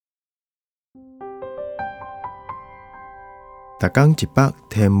逐天一百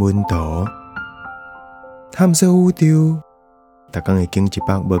天文图，探索宇宙。逐天会经一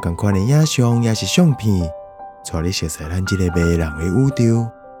百无同款的影像，也是相片，带你熟悉咱这个迷人的宇宙。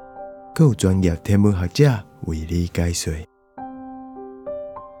更有专业天文学者为你解说。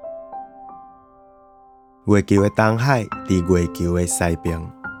月球的东海伫月球的西边。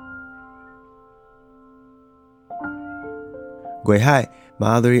月海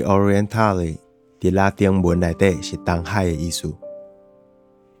Mare Orientale 伫拉丁文内底是东海的意思。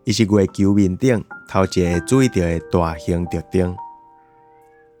伊是月球面顶头一个会注意到的大型特征。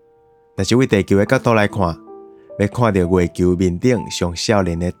但是为地球的角度来看，要看到月球面顶上少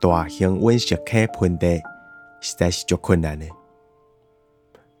年的大型陨石坑喷地，实在是足困难的。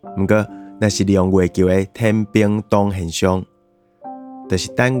不过，若是利用月球的天冰冻现象，就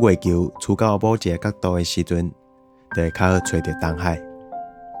是等月球处到某一个角度的时阵，就会较好找到东海。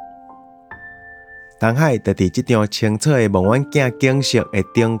东海就伫这张清澈的望远镜景色的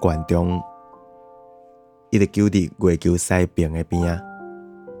顶悬中，伊就就伫月球西边的边仔。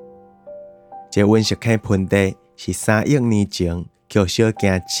这陨石坑喷地是3亿年前靠小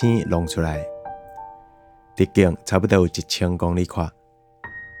行星弄出来的，直径差不多有1000公里宽。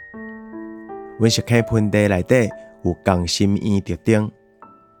陨石坑喷地内底有共心圆特征，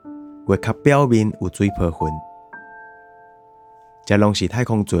月壳表面有水泡云，这拢是太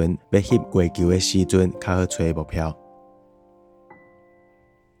空船要翕月球的时阵较好找的目标。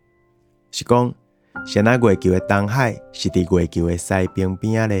是讲，谁那月球的东海是伫月球的西边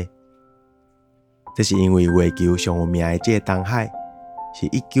边仔呢？这是因为月球上有名的这个东海，是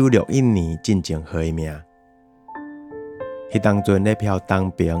1961年进前号的名。迄当阵咧漂东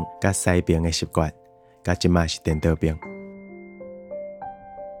边甲西边的习惯，甲即马是颠倒边。